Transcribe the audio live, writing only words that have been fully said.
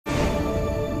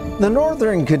The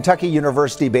Northern Kentucky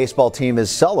University baseball team is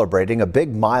celebrating a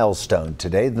big milestone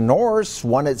today. The Norse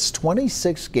won its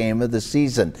 26th game of the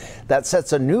season. That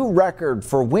sets a new record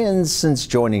for wins since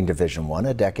joining Division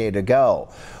I a decade ago.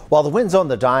 While the wins on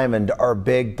the diamond are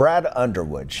big, Brad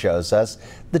Underwood shows us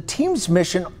the team's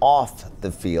mission off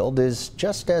the field is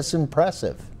just as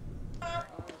impressive.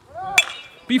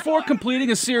 Before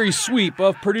completing a series sweep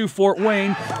of Purdue-Fort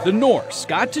Wayne, the Norse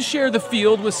got to share the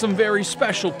field with some very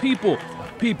special people.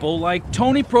 People like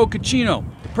Tony Procaccino,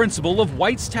 principal of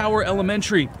Whites Tower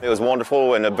Elementary. It was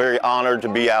wonderful and very honored to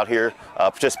be out here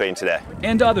participating today.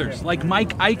 And others like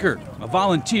Mike Eicher, a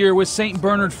volunteer with St.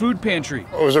 Bernard Food Pantry.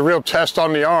 It was a real test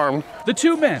on the arm. The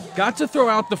two men got to throw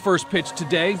out the first pitch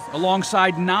today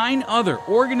alongside 9 other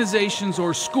organizations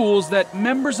or schools that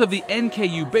members of the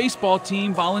NKU baseball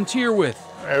team volunteer with.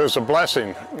 It was a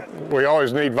blessing. We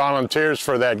always need volunteers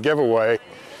for that giveaway,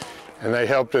 and they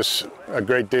helped us a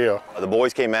great deal. The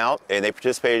boys came out and they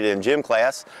participated in gym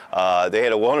class. They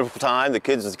had a wonderful time. The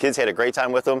kids had a great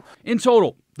time with them. In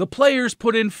total, the players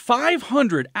put in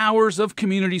 500 hours of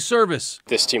community service.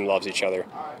 This team loves each other.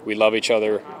 We love each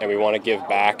other, and we want to give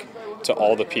back to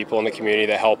all the people in the community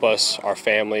that help us, our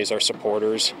families, our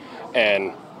supporters,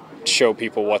 and show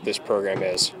people what this program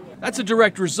is. That's a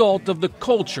direct result of the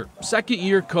culture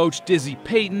second-year coach Dizzy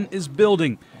Payton is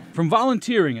building. From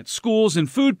volunteering at schools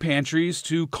and food pantries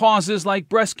to causes like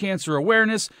breast cancer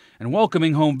awareness and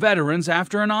welcoming home veterans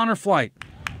after an honor flight.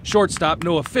 Shortstop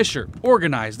Noah Fisher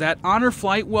organized that honor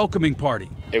flight welcoming party.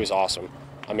 It was awesome.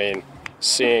 I mean,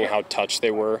 seeing how touched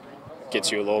they were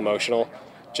gets you a little emotional,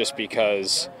 just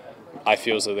because I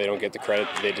feel as though they don't get the credit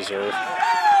that they deserve.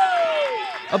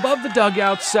 Above the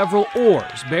dugout, several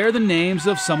oars bear the names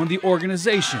of some of the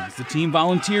organizations the team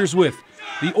volunteers with.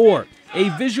 The oar, a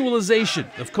visualization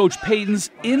of Coach Payton's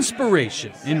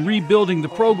inspiration in rebuilding the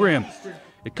program.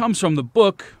 It comes from the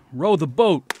book, Row the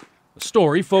Boat, a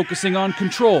story focusing on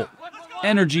control,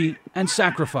 energy, and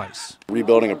sacrifice.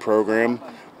 Rebuilding a program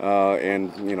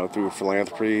and, through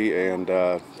philanthropy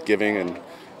and giving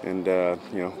and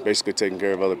basically taking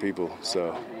care of other people.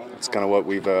 So it's kind of what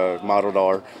we've modeled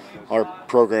our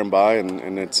program by,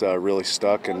 and it's really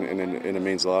stuck, and it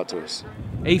means a lot to us.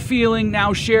 A feeling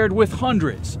now shared with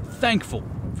hundreds, thankful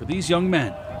for these young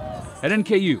men. At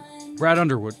NKU, Brad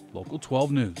Underwood, Local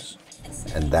 12 News.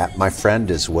 And that, my friend,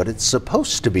 is what it's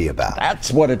supposed to be about. That's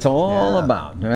what it's all about.